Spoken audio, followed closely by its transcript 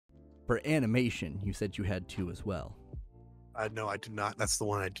for animation, you said you had 2 as well. No, I do not. That's the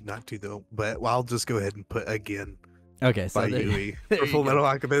one I do not do though. But I'll just go ahead and put again. Okay, so by Yui for Full Metal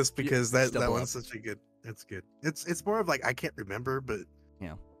Alchemist because that one's such a good. It's good. It's more of like I can't remember, but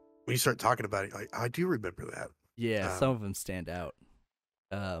yeah, when you start talking about it, like I do remember that. Yeah, some of them stand out.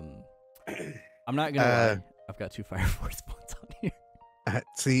 I'm not gonna lie, I've got 2 Fire Force ones on here.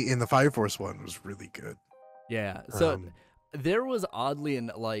 See, in the Fire Force one was really good. Yeah, so there was oddly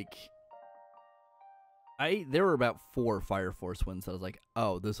in like there were about 4 Fire Force ones that I was like,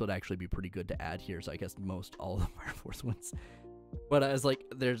 oh, this would actually be pretty good to add here. So I guess most all the Fire Force ones. But I was like,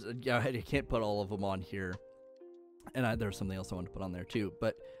 I can't put all of them on here. And there's something else I wanted to put on there too.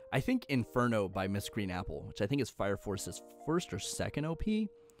 But I think Inferno by Miss Green Apple, which I think is Fire Force's first or second OP. I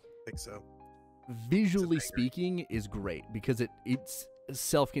think so. Visually speaking, is great because it's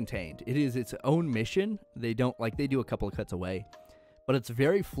self-contained. It is its own mission. They do a couple of cuts away, but it's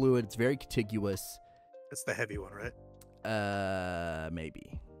very fluid. It's very contiguous. It's the heavy one, right?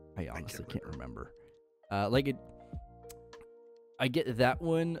 Maybe. I honestly can't remember. I get that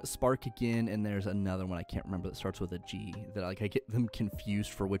one, Spark Again, and there's another one I can't remember that starts with a G. That I get them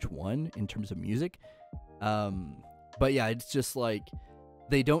confused for which one in terms of music. But yeah, it's just like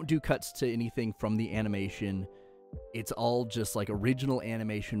they don't do cuts to anything from the animation. It's all just like original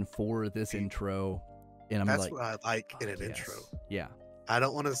animation for this intro. And that's what I like in an intro. Yeah. I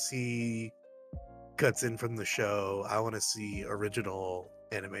don't want to see cuts in from the show. I want to see original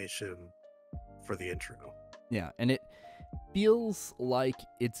animation for the intro. Yeah, and it feels like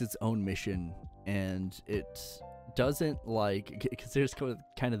it's its own mission, and it doesn't because there's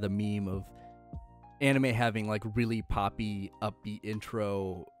kind of the meme of anime having like really poppy, upbeat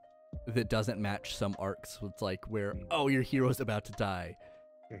intro that doesn't match some arcs. It's like where, oh, your hero's about to die.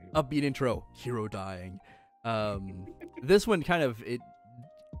 Upbeat intro, hero dying. This one kind of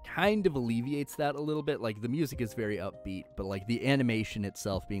alleviates that a little bit. Like the music is very upbeat, but like the animation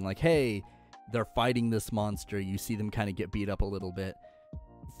itself being like, hey, they're fighting this monster. You see them kind of get beat up a little bit.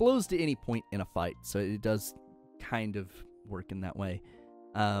 Flows to any point in a fight, so it does kind of work in that way.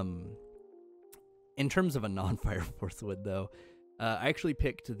 In terms of a non-Fire Force one, though, I actually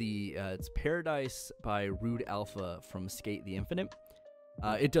picked it's Paradise by Rude Alpha from Skate the Infinite.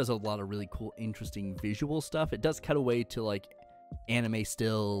 It does a lot of really cool, interesting visual stuff. It does cut away to like anime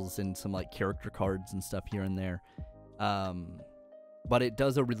stills and some like character cards and stuff here and there. But it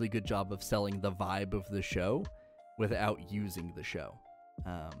does a really good job of selling the vibe of the show without using the show,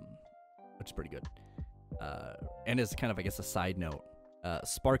 which is pretty good. And as kind of, I guess, a side note,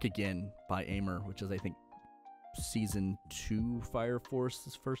 Spark Again by Aimer, which is, I think, Season 2 Fire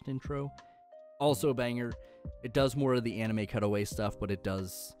Force's first intro. Also a banger. It does more of the anime cutaway stuff, but it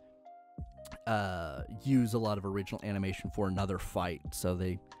does use a lot of original animation for another fight. So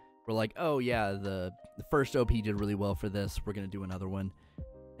they were like, oh yeah, the first OP did really well for this. We're going to do another one.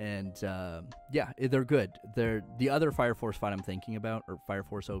 And yeah, they're good. The other Fire Force fight I'm thinking about, or Fire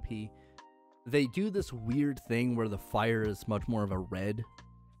Force OP, they do this weird thing where the fire is much more of a red.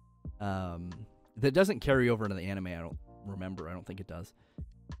 That doesn't carry over into the anime, I don't remember. I don't think it does.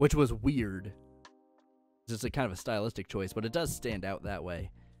 Which was weird. It's just a kind of a stylistic choice, but it does stand out that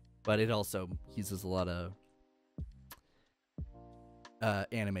way. But it also uses a lot of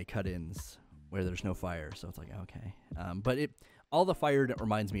anime cut-ins where there's no fire, so it's like, okay. But all the fire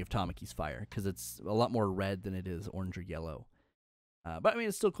reminds me of Tamaki's fire, because it's a lot more red than it is orange or yellow. But I mean,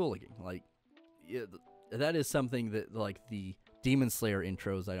 it's still cool looking. Like, yeah, that is something that like the Demon Slayer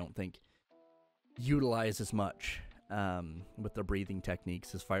intros, I don't think utilize as much with the breathing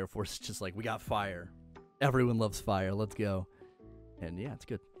techniques. As Fire Force is just like, we got fire. Everyone loves fire. Let's go. And yeah, it's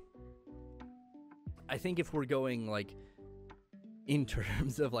good. I think if we're going like in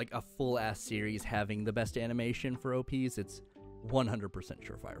terms of like a full ass series having the best animation for OPs, it's 100%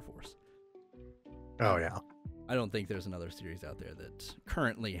 sure Fire Force. Oh yeah. I don't think there's another series out there that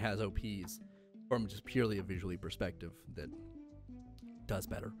currently has OPs from just purely a visually perspective that does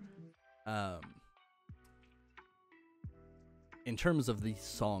better. In terms of the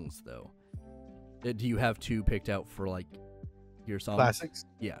songs, though, do you have 2 picked out for like your songs? Classics?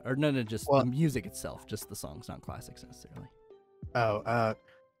 Yeah, or no, just the music itself, just the songs, not classics necessarily. Oh,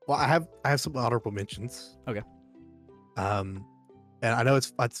 well, I have some honorable mentions. Okay. And I know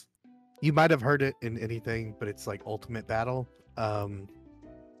it's you might have heard it in anything, but it's like Ultimate Battle.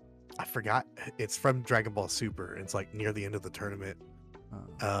 I forgot. It's from Dragon Ball Super. It's like near the end of the tournament.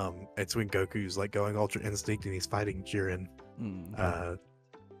 It's when Goku's like going Ultra Instinct and he's fighting Jiren.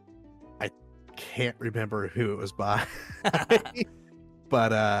 I can't remember who it was by,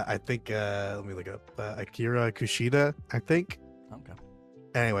 but I think let me look up Akira Kushida. I think. Okay.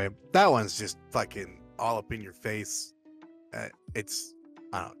 Anyway, that one's just fucking all up in your face. It's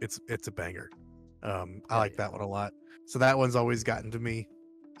I don't know, it's a banger. I like that one a lot. So that one's always gotten to me.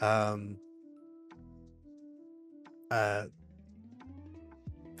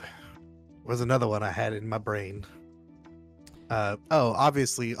 Was another one I had in my brain.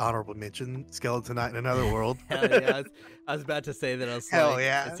 Obviously honorable mention, Skeleton Knight in Another World. Hell yeah, I was about to say that. I was Hell like,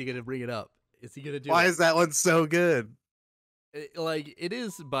 yeah. is he gonna bring it up? Is he gonna do Why it? is that one so good? It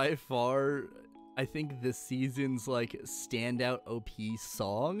is by far, I think, this season's like standout OP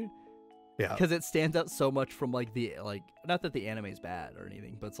song. Yeah, because it stands out so much from like not that the anime is bad or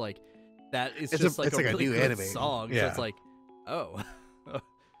anything, but it's like that is it's just a, like it's a like really a new good anime song. Yeah, So it's like, oh,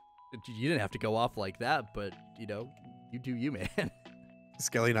 you didn't have to go off like that, but you do you, man.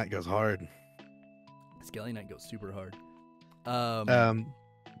 Skelly Knight goes hard. Skelly Knight goes super hard.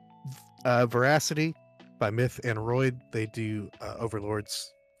 Veracity by Myth and Royd. They do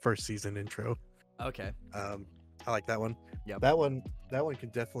Overlord's first season intro. Okay. I like that one. Yeah. That one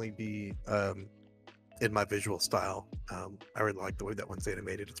could definitely be in my visual style. I really like the way that one's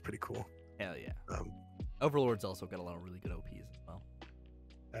animated. It's pretty cool. Hell yeah. Overlord's also got a lot of really good OPs as well.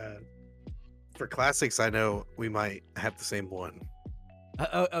 For classics, I know we might have the same one.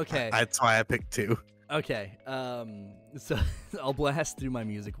 Okay. That's why I picked two. Okay. So I'll blast through my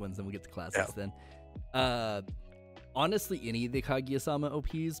music ones, then we'll get to classics then. Honestly, any of the Kaguya-sama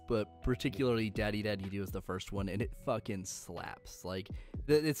OPs, but particularly Daddy Daddy Do is the first one, and it fucking slaps. Like,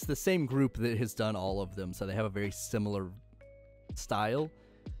 it's the same group that has done all of them, so they have a very similar style.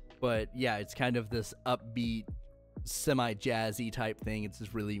 But yeah, it's kind of this upbeat, semi-jazzy type thing. It's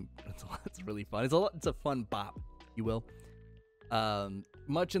just really, it's really fun. It's a fun bop, if you will.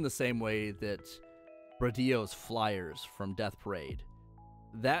 Much in the same way that Bradio's Flyers from Death Parade.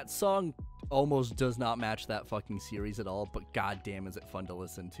 That song almost does not match that fucking series at all, but goddamn is it fun to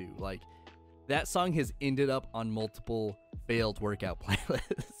listen to. Like, that song has ended up on multiple failed workout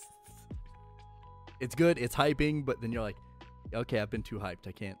playlists. It's good, it's hyping, but then you're like, okay, I've been too hyped.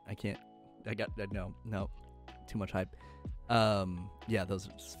 No, too much hype. Yeah, those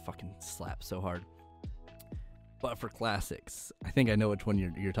just fucking slap so hard. But for classics, I think I know which one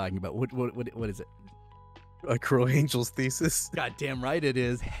you're talking about. What is it? A Cruel Angel's Thesis. God damn right it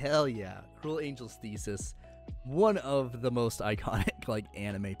is. Hell yeah. Cruel Angel's Thesis. One of the most iconic like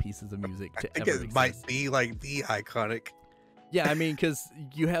anime pieces of music to I think ever it exist. might be like the iconic. Yeah, I mean, because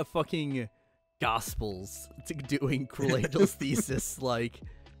you have fucking Gospels doing Cruel Angel's Thesis. Like,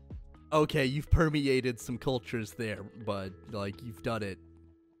 okay, you've permeated some cultures there, but like you've done it.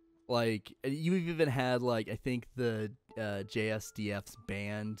 Like, you've even had like, I think the JSDF's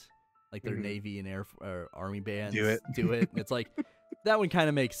band, like their Navy and Army bands Do it. And it's like, that one kind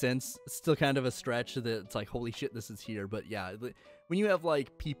of makes sense. It's still kind of a stretch that it's like, holy shit, this is here. But yeah, when you have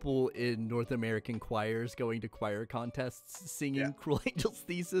like people in North American choirs going to choir contests singing Cruel Angel's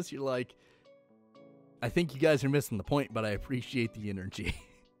Thesis, you're like, I think you guys are missing the point, but I appreciate the energy.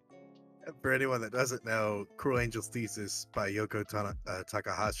 For anyone that doesn't know, Cruel Angel's Thesis by Yoko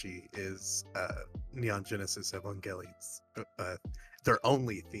Takahashi is Neon Genesis Evangelion's their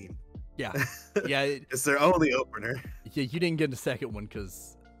only theme. Yeah. Yeah. It's their only opener. Yeah, you didn't get a second one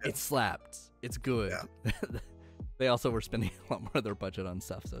because it slapped. It's good. Yeah. They also were spending a lot more of their budget on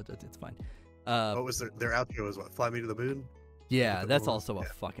stuff, so it's fine. What was their outro was what? Fly Me to the Moon? Yeah, that's also a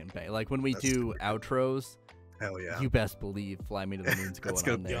fucking bang. Like when we do outros, hell yeah. You best believe Fly Me to the Moon's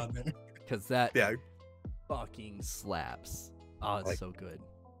going on there. Because that fucking slaps. Oh, it's like, so good.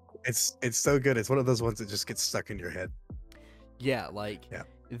 It's so good. It's one of those ones that just gets stuck in your head. Yeah, like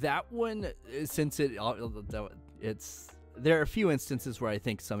that one, since there are a few instances where I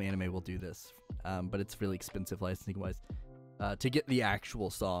think some anime will do this, but it's really expensive licensing wise to get the actual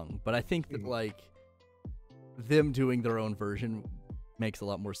song. But I think that like them doing their own version makes a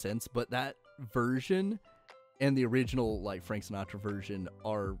lot more sense. But that version and the original like Frank Sinatra version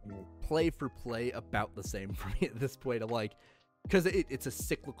are play for play about the same for me at this point. I'm like, because it's a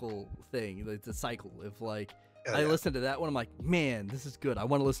cyclical thing. It's a cycle of like, I listen to that one, I'm like, man, this is good. I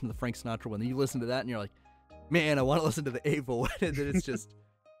want to listen to the Frank Sinatra one. Then you listen to that and you're like, man, I want to listen to the Ava one. And then it's just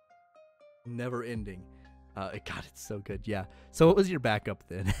never ending. God, it's so good. Yeah. So what was your backup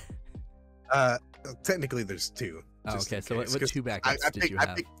then? Technically there's two. Oh, okay, so what two backups did you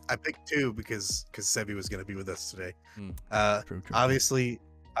have? I picked two because Sebi was going to be with us today. True. Obviously,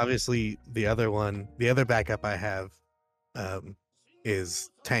 the other backup I have is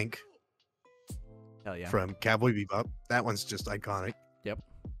Tank. Hell yeah. From Cowboy Bebop. That one's just iconic. Yep.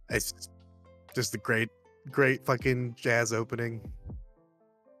 It's just a great fucking jazz opening.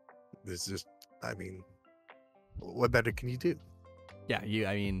 There's just, I mean, what better can you do? Yeah,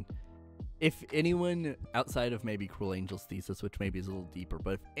 I mean, if anyone outside of maybe Cruel Angel's Thesis, which maybe is a little deeper,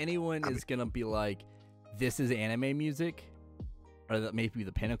 but if anyone is gonna be like, this is anime music, or that maybe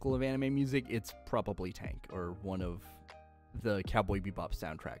the pinnacle of anime music, it's probably Tank or one of the Cowboy Bebop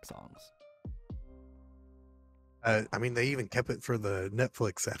soundtrack songs. I mean, they even kept it for the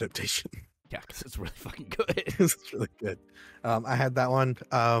Netflix adaptation. Yeah, because it's really fucking good. It's really good. I had that one.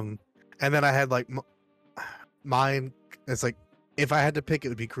 And then I had like mine. It's like, if I had to pick, it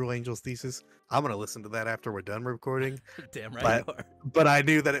would be Cruel Angel's Thesis. I'm going to listen to that after we're done recording. Damn right you are. But I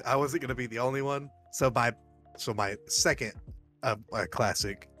knew that I wasn't going to be the only one. So my second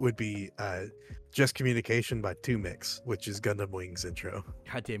classic would be Just Communication by 2Mix, which is Gundam Wing's intro.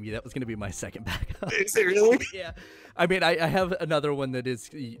 God damn you, that was going to be my second backup. Is it really? Yeah. I mean, I have another one that is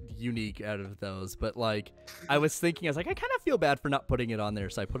unique out of those, but like, I was thinking, I was like, I kind of feel bad for not putting it on there,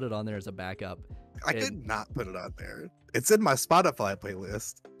 so I put it on there as a backup. I could not put it on there. It's in my Spotify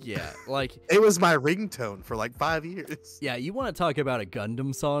playlist. Yeah, like... It was my ringtone for like 5 years. Yeah, you want to talk about a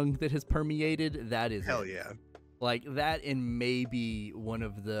Gundam song that has permeated? That is Hell it. yeah. Like, that and maybe one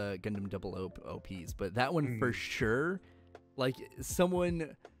of the Gundam Double OPs, but that one for sure, like,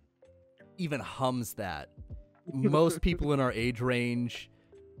 someone even hums that. Most people in our age range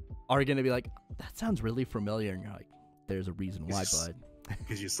are going to be like, that sounds really familiar, and you're like, there's a reason why, bud.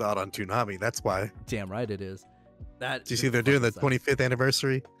 Because you saw it on Toonami, that's why. Damn right it is. That. Do you see they're doing the 25th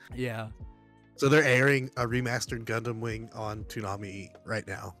anniversary? Yeah. So they're airing a remastered Gundam Wing on Toonami right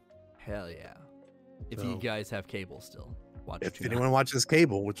now. Hell yeah. If you guys have cable still, watch If Toonami. anyone watches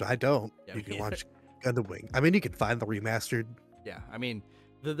cable, which I don't, Yeah, you can watch Gundam Wing. I mean, you can find the remastered. Yeah, I mean,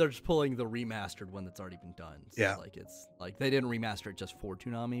 they're just pulling the remastered one that's already been done. So Yeah. Like, it's like they didn't remaster it just for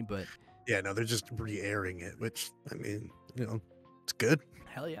Toonami, but. Yeah, no, they're just re-airing it, which, I mean, you know, it's good.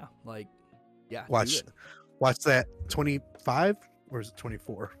 Hell yeah. Like, yeah. Watch that 25 or is it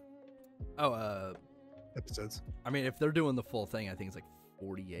 24 episodes? I mean, if they're doing the full thing, I think it's like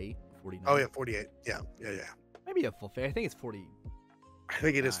 48, 49. Oh yeah, 48. Yeah. Maybe a full thing. I think it's 40. I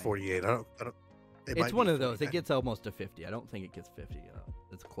think it is 48. I don't. It's one of those. It gets almost to 50. I don't think it gets 50.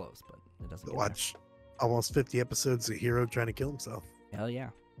 It's close, but it doesn't. Get watch almost 50 episodes of Hero trying to kill himself. Hell yeah.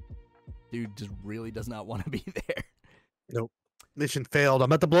 Dude just really does not want to be there. Nope. Mission failed. I'm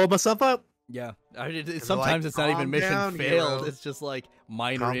about to blow myself up. Yeah. Sometimes it's not even mission down, failed. Hero. It's just like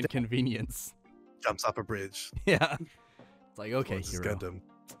minor inconvenience. Jumps off a bridge. Yeah. It's like, okay, Hero. Gundam.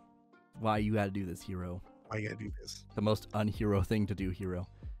 Why you gotta do this, Hero? Why you gotta do this? The most unhero thing to do, Hero.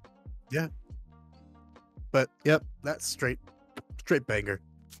 Yeah. But yep, that's straight banger.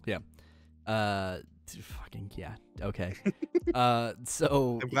 Yeah. Fucking yeah. Okay.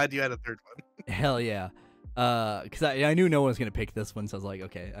 So I'm glad you had a third one. Hell yeah. Because I knew no one was gonna pick this one, so I was like,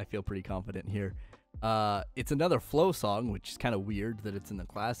 okay, I feel pretty confident here. It's another Flow song, which is kind of weird that it's in the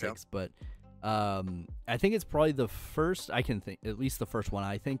classics, but I think it's probably the first I can think, at least the first one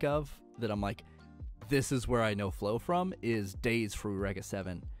I think of that I'm like, this is where I know Flow from, is Days for Eureka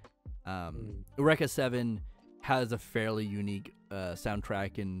 7. Eureka 7 has a fairly unique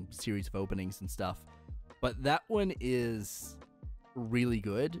soundtrack and series of openings and stuff, but that one is really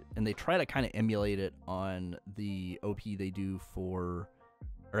good, and they try to kind of emulate it on the OP they do for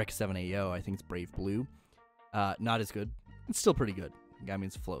Eureka 7 AO. I think it's Brave Blue. Not as good. It's still pretty good. I mean,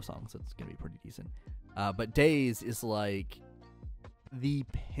 it's a Flow song, so it's gonna be pretty decent. But Days is like the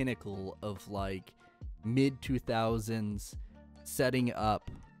pinnacle of like mid 2000s setting up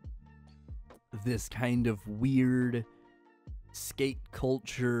this kind of weird skate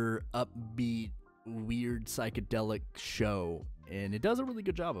culture, upbeat, weird psychedelic show, and it does a really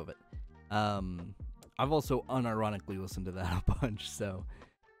good job of it. I've also unironically listened to that a bunch, so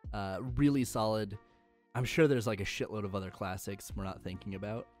really solid. I'm sure there's like a shitload of other classics we're not thinking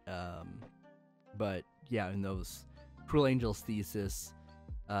about, but yeah, in those Cruel Angel's Thesis,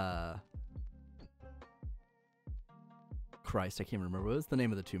 Christ, I can't remember what was the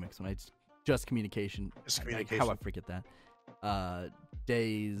name of the 2Mix one. Just Communication. How I forget that.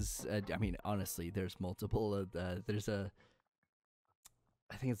 Days. I mean, honestly, there's multiple. There's I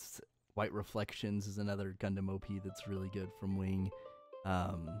think it's White Reflections is another Gundam OP that's really good from Wing.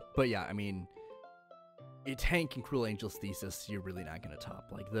 But yeah, I mean, Tank and Cruel Angel's Thesis, you're really not gonna top.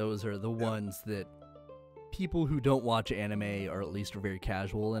 Like, those are the ones that people who don't watch anime, or at least are very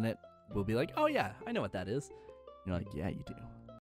casual in it, will be like, oh yeah, I know what that is. You're like, yeah, you do.